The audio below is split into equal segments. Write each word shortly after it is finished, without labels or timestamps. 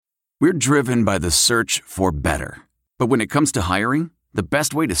We're driven by the search for better. But when it comes to hiring, the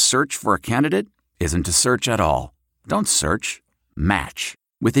best way to search for a candidate isn't to search at all. Don't search. Match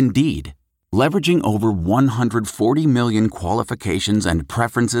with Indeed. Leveraging over 140 million qualifications and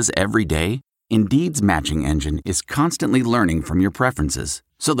preferences every day, Indeed's matching engine is constantly learning from your preferences.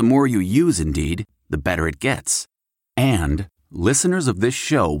 So the more you use Indeed, the better it gets. And listeners of this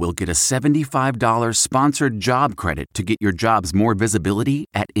show will get a $75 sponsored job credit to get your jobs more visibility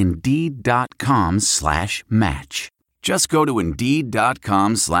at Indeed.com/match. Just go to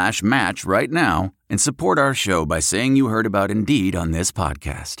Indeed.com/match right now and support our show by saying you heard about Indeed on this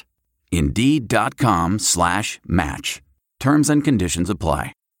podcast. Indeed.com/match. Terms and conditions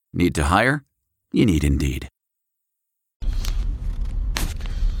apply. Need to hire? You need Indeed.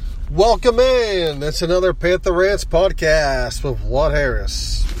 Welcome in. It's another Panther Rants podcast with Watt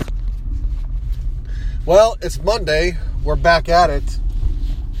Harris. Well, it's Monday. We're back at it.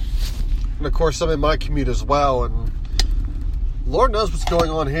 And of course, I'm in my commute as well. And Lord knows what's going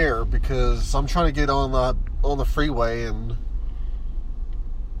on here because I'm trying to get on the freeway and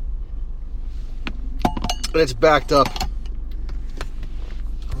it's backed up.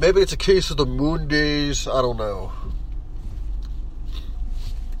 Maybe it's a case of the moon days. I don't know.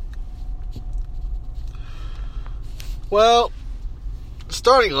 Well,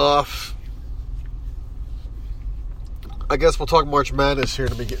 starting off, I guess we'll talk March Madness here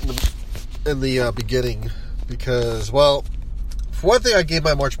in the beginning because, well, for one thing, I gave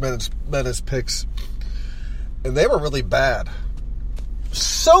my March Madness picks, and they were really bad.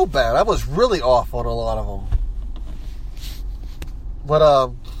 So bad. I was really off on a lot of them.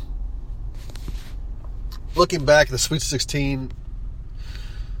 But, looking back at the Sweet 16,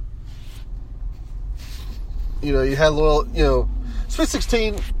 you had a little, Sweet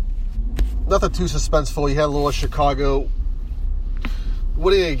 16, nothing too suspenseful. You had a little Chicago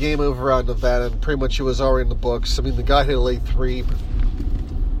winning a game over out Nevada, and pretty much it was already in the books. I mean, the guy hit a late three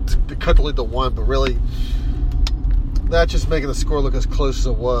to cut the lead to one, but really, that's just making the score look as close as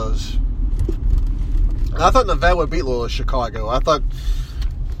it was. And I thought Nevada would beat little Chicago. I thought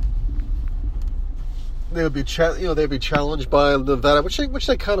they would be, they'd be challenged by Nevada, which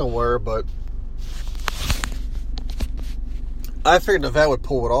they kind of were, but I figured Nevada would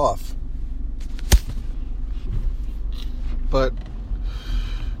pull it off. But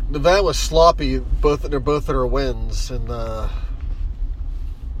Nevada was sloppy both in their wins, and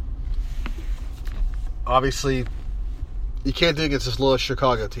obviously you can't do it against this little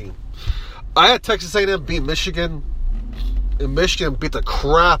Chicago team. I had Texas A&M beat Michigan, and Michigan beat the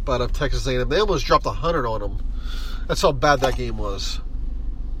crap out of Texas A&M. They almost dropped 100 on them. That's how bad that game was.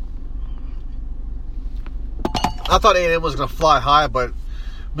 I thought A&M was going to fly high, but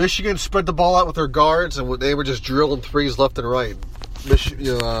Michigan spread the ball out with their guards, and they were just drilling threes left and right.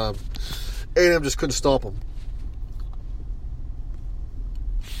 A&M just couldn't stop them.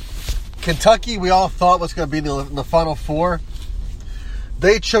 Kentucky, we all thought was going to be in the Final Four.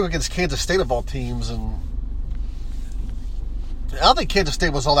 They choked against Kansas State of all teams, and I don't think Kansas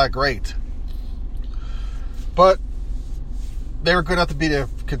State was all that great. But they were good enough to beat a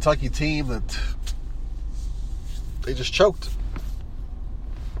Kentucky team that they just choked.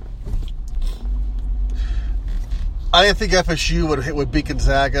 I didn't think FSU would beat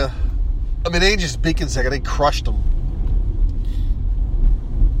Gonzaga. I mean, they didn't just beat Gonzaga, they crushed them.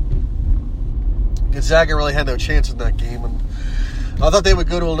 Gonzaga really had no chance in that game, and I thought they would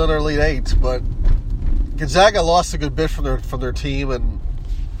go to another Elite Eight, but Gonzaga lost a good bit from their team, and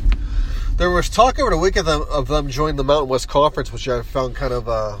there was talk over the weekend of them joining the Mountain West Conference, which I found kind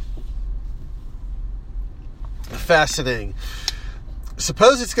of fascinating.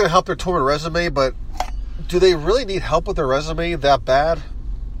 Suppose it's going to help their tournament resume, but do they really need help with their resume that bad?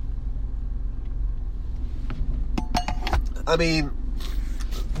 I mean,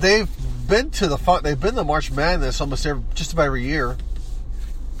 they've been to the March Madness just about every year.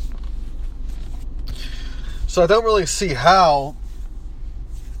 So I don't really see how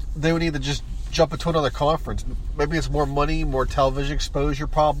they would need to just jump into another conference. Maybe it's more money, more television exposure,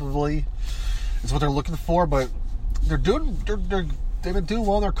 probably is what they're looking for. But they've been doing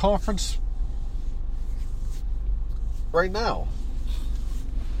well in their conference right now.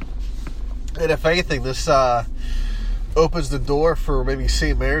 And if anything, this opens the door for maybe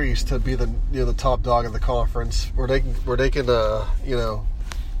St. Mary's to be the top dog in the conference, where they can go to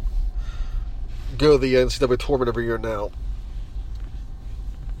the NCAA tournament every year now.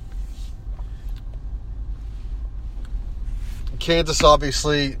 Kansas,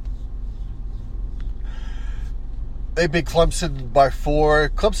 obviously, they beat Clemson by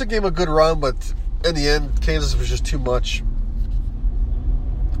 4. Clemson gave a good run, but in the end, Kansas was just too much.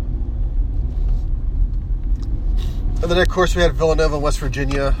 And then, of course, we had Villanova and West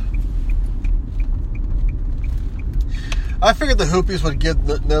Virginia. I figured the Hoopies would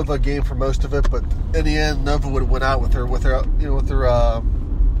give Nova a game for most of it, but in the end, Nova would win out with their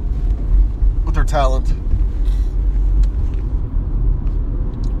talent.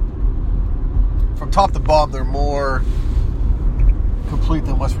 From top to bottom, they're more complete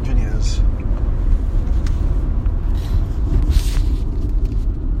than West Virginia is.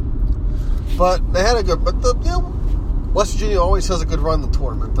 But they had a good. West Virginia always has a good run in the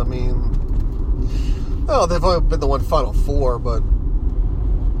tournament. I mean, they've only been the one Final Four, but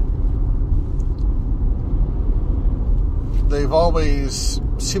they've always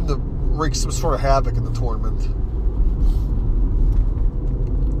seemed to wreak some sort of havoc in the tournament.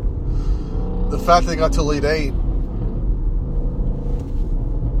 The fact they got to Elite Eight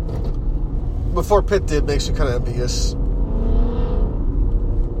before Pitt did makes you kind of envious.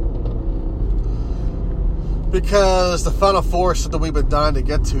 Because the Final Four is something we've been dying to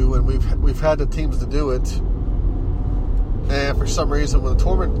get to, and we've had the teams to do it. And for some reason, when the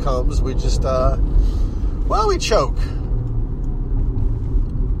tournament comes, we just, we choke.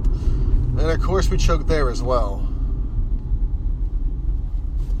 And of course, we choked there as well.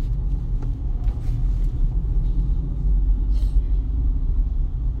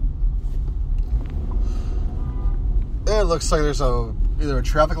 And it looks like there's either a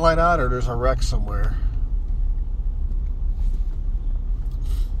traffic light out or there's a wreck somewhere.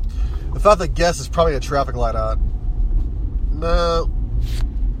 If I had to guess, it's probably a traffic light out. No,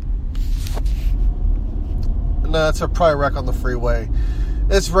 it's probably a wreck on the freeway.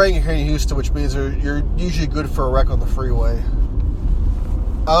 It's raining here in Houston, which means you're usually good for a wreck on the freeway.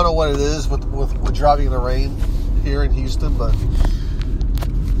 I don't know what it is with driving in the rain here in Houston, but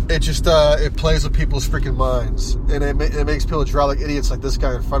it just it plays with people's freaking minds, and it makes people drive like idiots, like this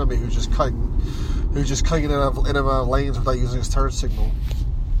guy in front of me who's just cutting in and out of lanes without using his turn signal.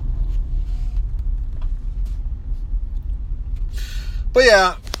 But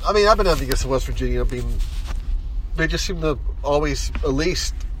yeah, I mean, I've been envious of West Virginia. I mean, they just seem to always at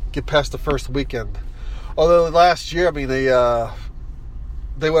least get past the first weekend. Although last year, I mean, they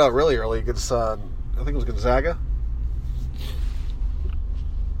went out really early against, I think it was Gonzaga.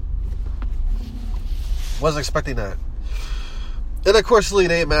 Wasn't expecting that. And of course,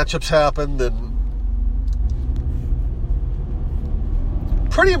 Elite Eight matchups happened, and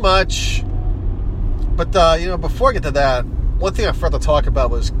pretty much. But before I get to that, one thing I forgot to talk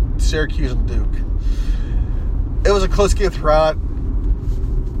about was Syracuse and Duke. It was a close game throughout.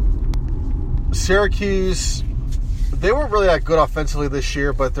 Syracuse, they weren't really that good offensively this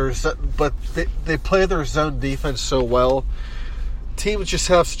year, but they play their zone defense so well. Teams just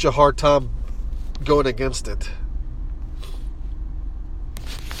have such a hard time going against it.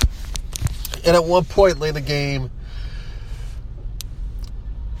 And at one point late in the game,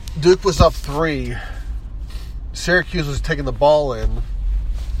 Duke was up 3. Syracuse was taking the ball in,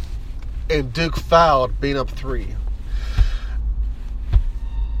 and Duke fouled, being up 3.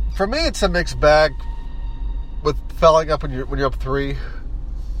 For me, it's a mixed bag with fouling up when you're up 3.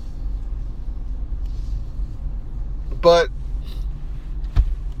 But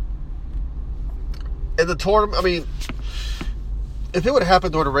in the tournament, I mean, if it would have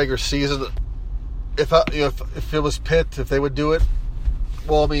happened during the regular season, if it was Pitt, if they would do it,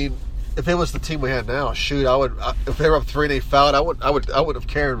 well, I mean, if it was the team we had now, shoot, I would. If they were up 3 and they fouled, I would have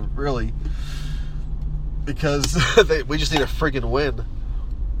cared, really, because we just need a freaking win.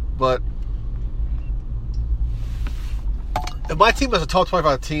 But if my team is a top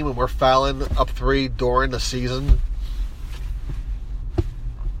 25 team and we're fouling up 3 during the season,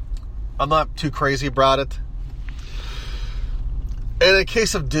 I'm not too crazy about it. And in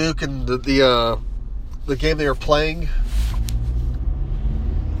case of Duke and the game they were playing,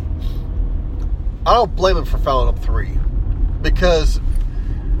 I don't blame him for fouling up 3, because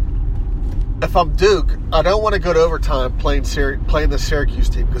if I'm Duke, I don't want to go to overtime playing the Syracuse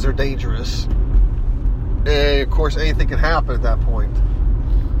team, because they're dangerous. And of course, anything can happen at that point.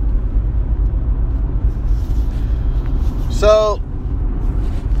 So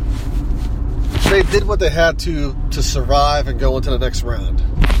they did what they had to survive and go into the next round.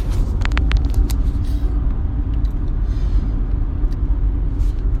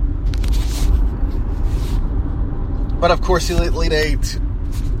 But of course, the Elite Eight,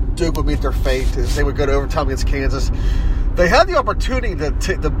 Duke would meet their fate as they would go to overtime against Kansas. They had the opportunity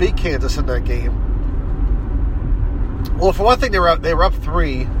to beat Kansas in that game. Well, for one thing, they were up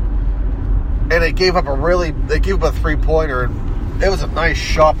 3, and they gave up a 3-pointer, and it was a nice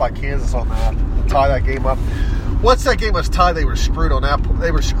shot by Kansas on that to tie that game up. Once that game was tied, they were screwed on that. They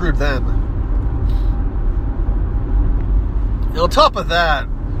were screwed then. And on top of that,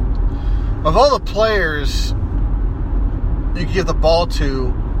 of all the players you can give the ball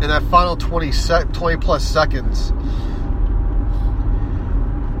to in that final 20 plus seconds,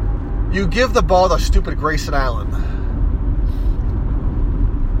 you give the ball to stupid Grayson Allen.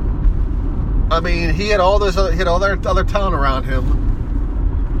 I mean, he had all their other talent around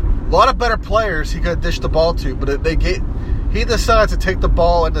him. A lot of better players he could have dished the ball to, but he decided to take the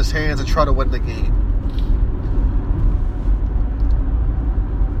ball in his hands and try to win the game.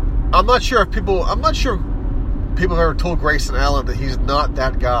 I'm not sure people have ever told Grayson Allen that he's not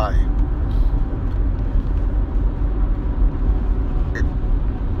that guy.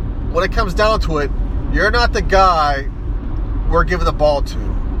 When it comes down to it, you're not the guy we're giving the ball to.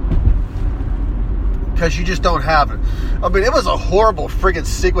 Because you just don't have it. I mean, it was a horrible friggin'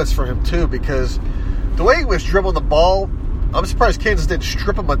 sequence for him, too, because the way he was dribbling the ball, I'm surprised Kansas didn't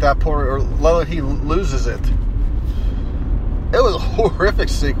strip him at that point or let he loses it. It was a horrific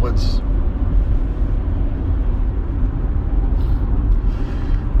sequence.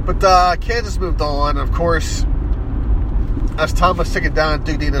 But Kansas moved on. Of course, as time was ticking down,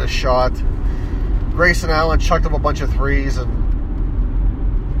 Duke needed a shot. Grayson Allen chucked up a bunch of threes, and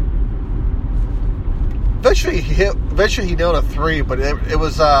eventually he nailed a three. But it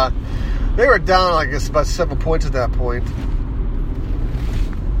was they were down, I guess, about 7 points at that point.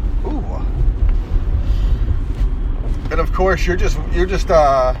 Ooh. And of course, you're just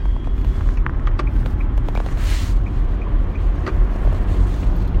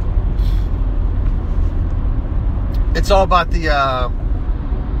it's all about the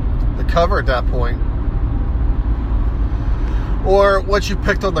cover at that point, or what you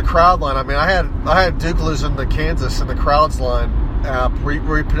picked on the crowd line. I mean, I had Duke losing to Kansas in the crowd's line app where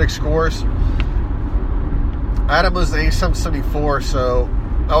you predict scores. I had him losing 87-74, so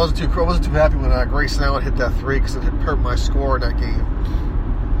I wasn't too happy when Grayson Allen hit that three because it hurt my score in that game.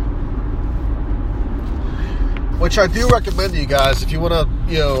 Which I do recommend to you guys if you want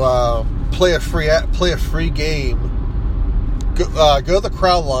to, play a free game. Go to the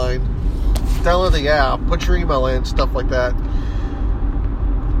crowd line, download the app, put your email in, stuff like that.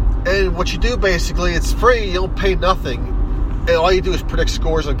 And what you do basically, it's free, you don't pay nothing, and all you do is predict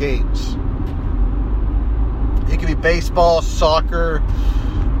scores of games. It can be baseball, soccer,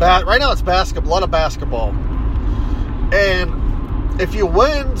 right now it's basketball, a lot of basketball. And if you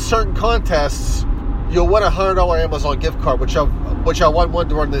win certain contests, you'll win a $100 Amazon gift card, which I won one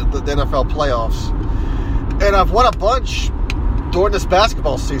during the NFL playoffs. And I've won a bunch during this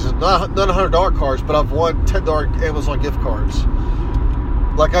basketball season. Not $100 cards, but I've won $10 Amazon gift cards.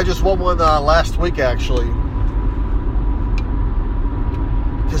 Like I just won one last week, actually,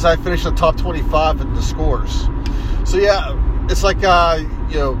 because I finished the top 25 in the scores. So yeah, it's like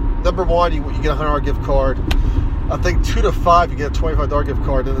number one, you get a $100 gift card. I think 2 to 5, you get a $25 gift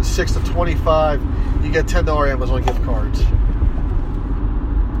card, and then 6 to 25, you get $10 Amazon gift cards.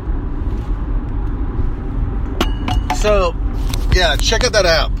 So, yeah, check out that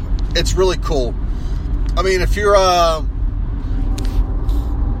app. It's really cool. I mean, if you're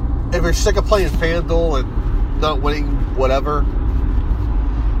sick of playing FanDuel and not winning whatever,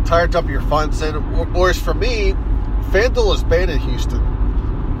 tired of dumping your funds in, or as for me, FanDuel is banned in Houston.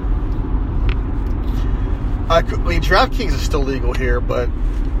 I mean, DraftKings is still legal here, but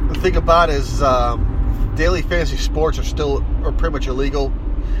the thing about it is daily fantasy sports are pretty much illegal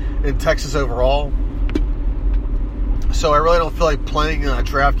in Texas overall. So I really don't feel like playing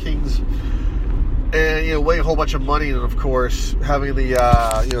DraftKings and weighing a whole bunch of money, and of course having the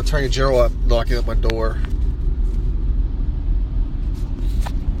Attorney General knocking at my door.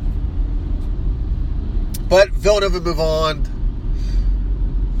 But Villanova move on.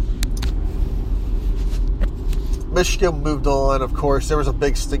 Michigan moved on. Of course, there was a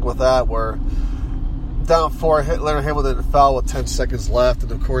big sting with that where down 4, Leonard Hamilton foul with 10 seconds left,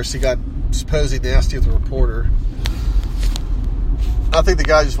 and of course he got supposedly nasty with the reporter. I think the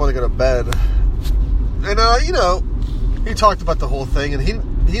guy just wanted to go to bed. And, he talked about the whole thing, and he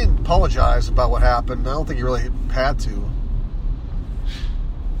didn't apologize about what happened. I don't think he really had to.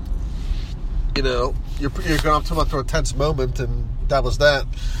 You're going up to him after a tense moment, and that was that.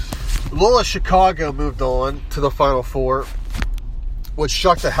 Loyola Chicago moved on to the Final Four, which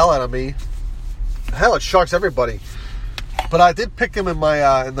shocked the hell out of me. Hell, it shocks everybody. But I did pick them in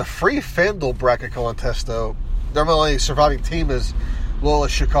my in the free FanDuel bracket contest, though. Their only surviving team is Loyola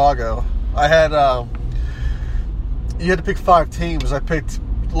Chicago. I had you had to pick 5 teams. I picked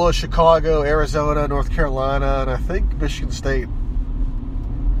Loyola Chicago, Arizona, North Carolina, and I think Michigan State.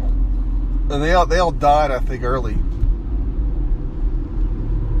 And they all died, I think, early.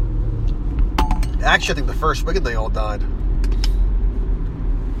 Actually, I think the first weekend they all died.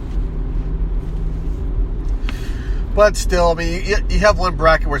 But still, I mean, you have one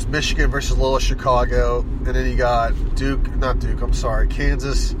bracket where it's Michigan versus Loyola Chicago, and then you got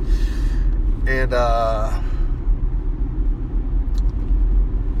Kansas and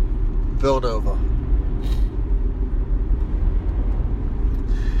Villanova.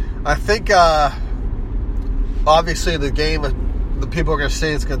 I think, obviously, the game the people are going to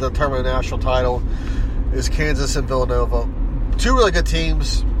say it's going to determine the national title is Kansas and Villanova. Two really good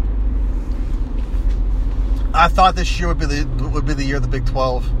teams. I thought this year would be the year of the Big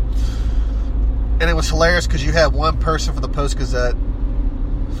 12. And it was hilarious because you had one person from the Post-Gazette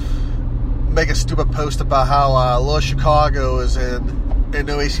make a stupid post about how Loyola Chicago is and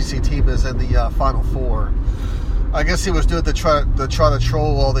no ACC team is in the Final Four. I guess he was doing to try to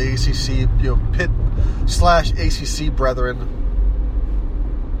troll all the ACC, Pitt/ACC brethren.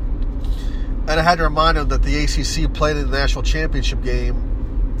 And I had to remind him that the ACC played in the national championship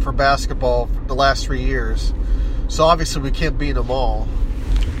game for basketball for the last 3 years. So obviously we can't beat them all.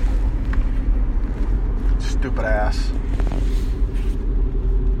 Stupid ass.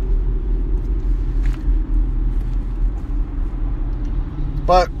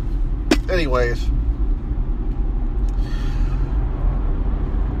 But, anyways.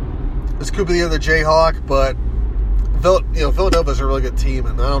 This could be the other Jayhawk, but Villanova's a really good team,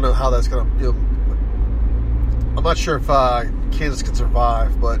 and I don't know how that's going to. I'm not sure if Kansas can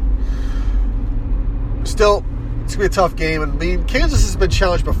survive, but still, it's going to be a tough game. And I mean, Kansas has been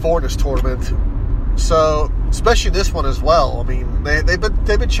challenged before in this tournament, so especially this one as well. I mean, they've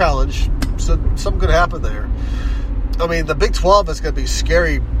been challenged, so something could happen there. I mean, the Big 12 is going to be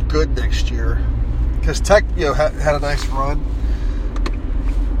scary good next year because Tech, had a nice run.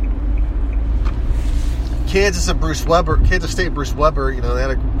 Kansas State and Bruce Weber, they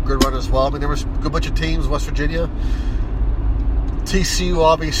had a good run as well. I mean, there was a good bunch of teams. West Virginia, TCU,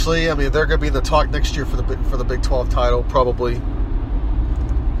 obviously. I mean, they're going to be in the talk next year for the Big 12 title, probably.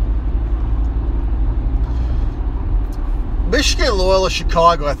 Michigan, Loyola,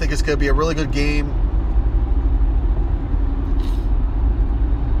 Chicago, I think it's going to be a really good game.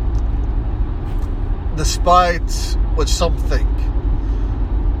 Despite what some think.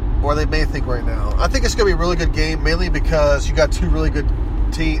 Or they may think right now. I think it's going to be a really good game, mainly because you got two really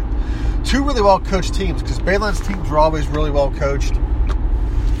well-coached teams, because Bayland's teams are always really well-coached.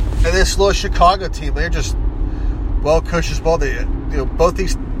 And this Loyola Chicago team, they're just well-coached as well. They, both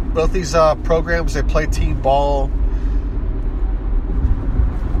these programs, they play team ball,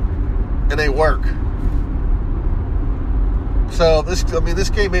 and they work. So this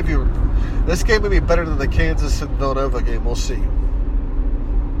game may be better than the Kansas and Villanova game. We'll see.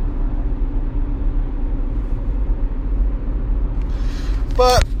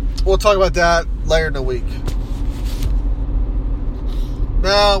 But we'll talk about that later in the week.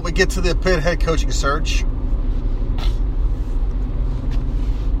 Now we get to the Pitt head coaching search.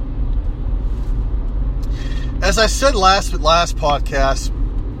 As I said last podcast,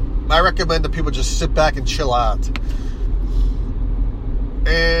 I recommend that people just sit back and chill out.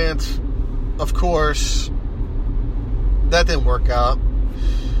 And, of course, that didn't work out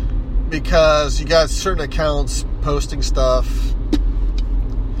because you got certain accounts posting stuff.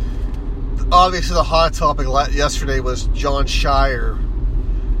 Obviously, the hot topic yesterday was Jon Scheyer,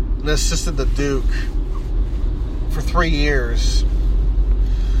 an assistant to Duke for 3 years,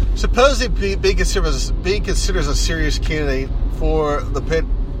 supposedly being considered as a serious candidate for the Pitt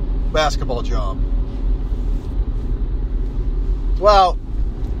basketball job. Well,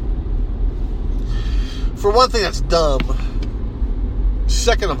 for one thing, that's dumb.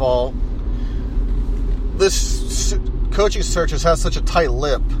 Second of all, this coaching search has had such a tight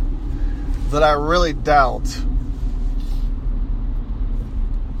lip that I really doubt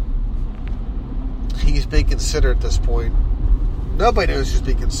he's being considered at this point. Nobody knows who's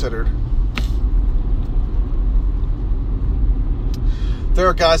being considered. There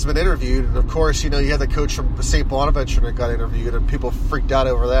are guys that have been interviewed, and of course, you had the coach from St. Bonaventure that got interviewed, and people freaked out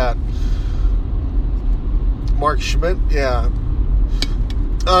over that. Mark Schmidt, yeah.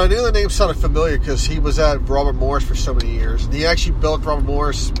 I knew the name sounded familiar because he was at Robert Morris for so many years. And he actually built Robert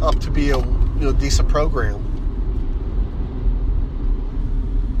Morris up to be a decent program.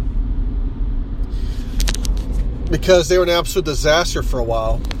 Because they were an absolute disaster for a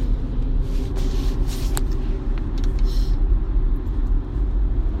while.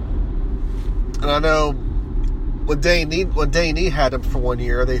 And I know when Dane had him for 1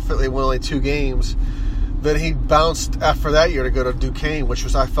 year, they won only 2 games. Then he bounced after that year to go to Duquesne, which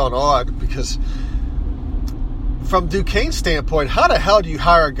I found odd because from Duquesne's standpoint, how the hell do you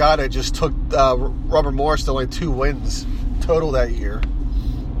hire a guy that just took Robert Morris to only 2 wins total that year?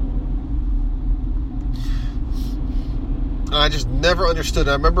 And I just never understood.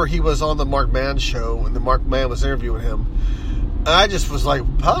 I remember he was on the Mark Mann show, and the Mark Mann was interviewing him. And I just was like,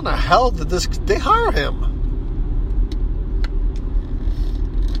 how in the hell did they hire him?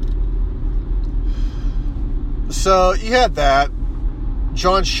 So you had that.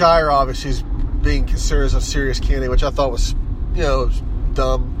 Jon Scheyer obviously is being considered as a serious candidate, which I thought was,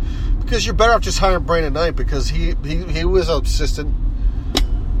 dumb. Because you're better off just hiring Brandon Knight, because he was an assistant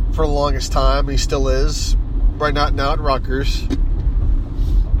for the longest time. He still is. Right now at Rutgers.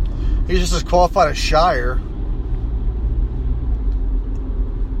 He's just as qualified as Scheyer.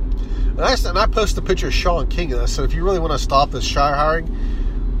 And I posted a picture of Sean King, and I said, if you really want to stop this Scheyer hiring,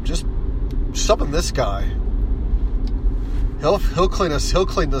 just summon this guy. He'll clean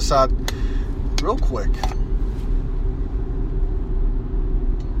this out real quick.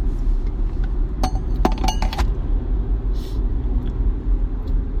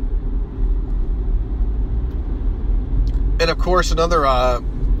 And of course, another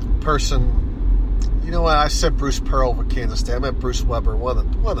person, you know what? I said Bruce Pearl with Kansas State. I meant Bruce Weber, one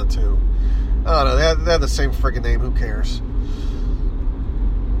of the two. I don't know. They have the same freaking name. Who cares?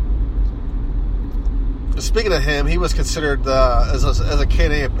 Speaking of him, he was considered as a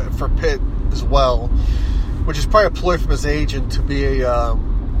candidate for Pitt as well, which is probably a ploy from his agent to be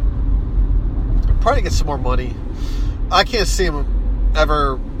probably get some more money. I can't see him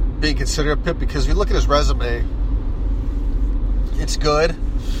ever being considered a Pitt, because if you look at his resume, it's good,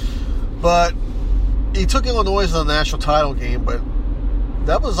 but he took Illinois to the national title game, but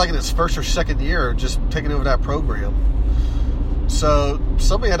that was like in his first or second year just taking over that program. So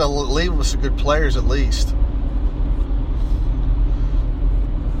somebody had to leave him with some good players at least.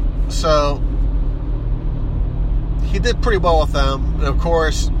 So he did pretty well with them. And of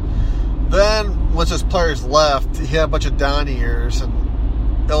course, then once his players left, he had a bunch of down years, and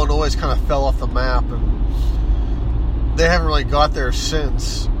Illinois kind of fell off the map, and they haven't really got there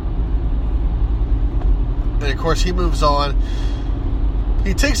since. And of course, he moves on.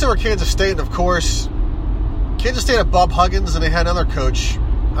 He takes over Kansas State, and of course, Kansas State had Bob Huggins, and they had another coach.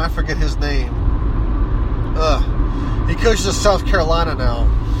 I forget his name. He coaches at South Carolina now.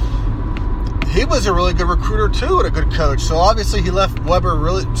 He was a really good recruiter too, and a good coach. So obviously, he left Weber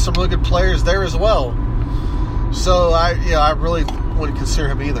some really good players there as well. So I really wouldn't consider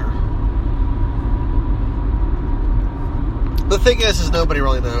him either. The thing is nobody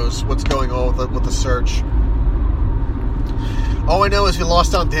really knows what's going on with the search. All I know is we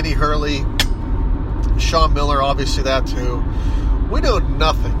lost out Danny Hurley, Sean Miller, obviously that too. We know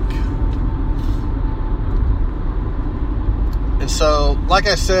nothing. And so, like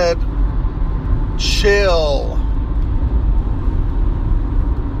I said, chill.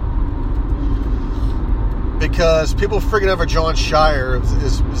 Because people freaking over Jon Scheyer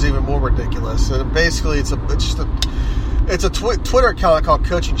is even more ridiculous. And basically, it's a Twitter account called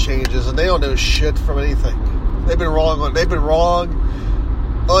Coaching Changes, and they don't know shit from anything. They've been wrong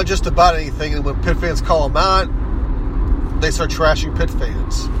on just about anything, and when Pitt fans call them out, they start trashing Pitt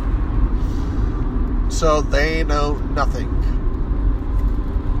fans. So they know nothing.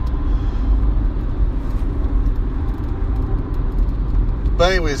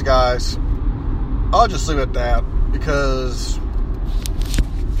 But anyways, guys, I'll just leave it at that, because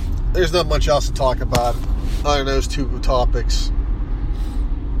there's not much else to talk about other than those two topics.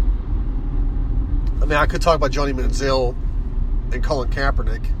 I mean, I could talk about Johnny Manziel and Colin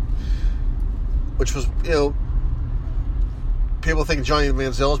Kaepernick, which was, people think Johnny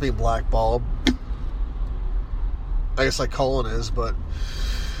Manziel is being blackballed. I guess like Colin is, but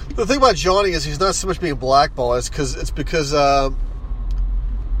the thing about Johnny is he's not so much being blackballed. It's because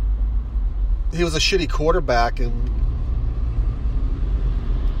he was a shitty quarterback, and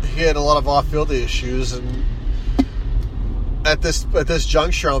he had a lot of off-field issues, and at this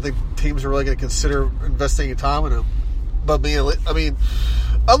juncture, I don't think teams are really going to consider investing any time in him. But I mean,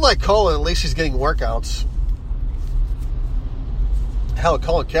 unlike Colin, at least he's getting workouts. Hell,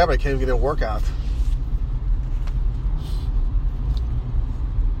 Colin Kaepernick can't even get a workout.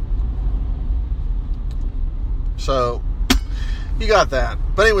 So, you got that.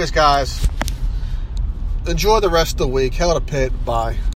 But anyways, guys, enjoy the rest of the week. Hell to Pitt. Bye.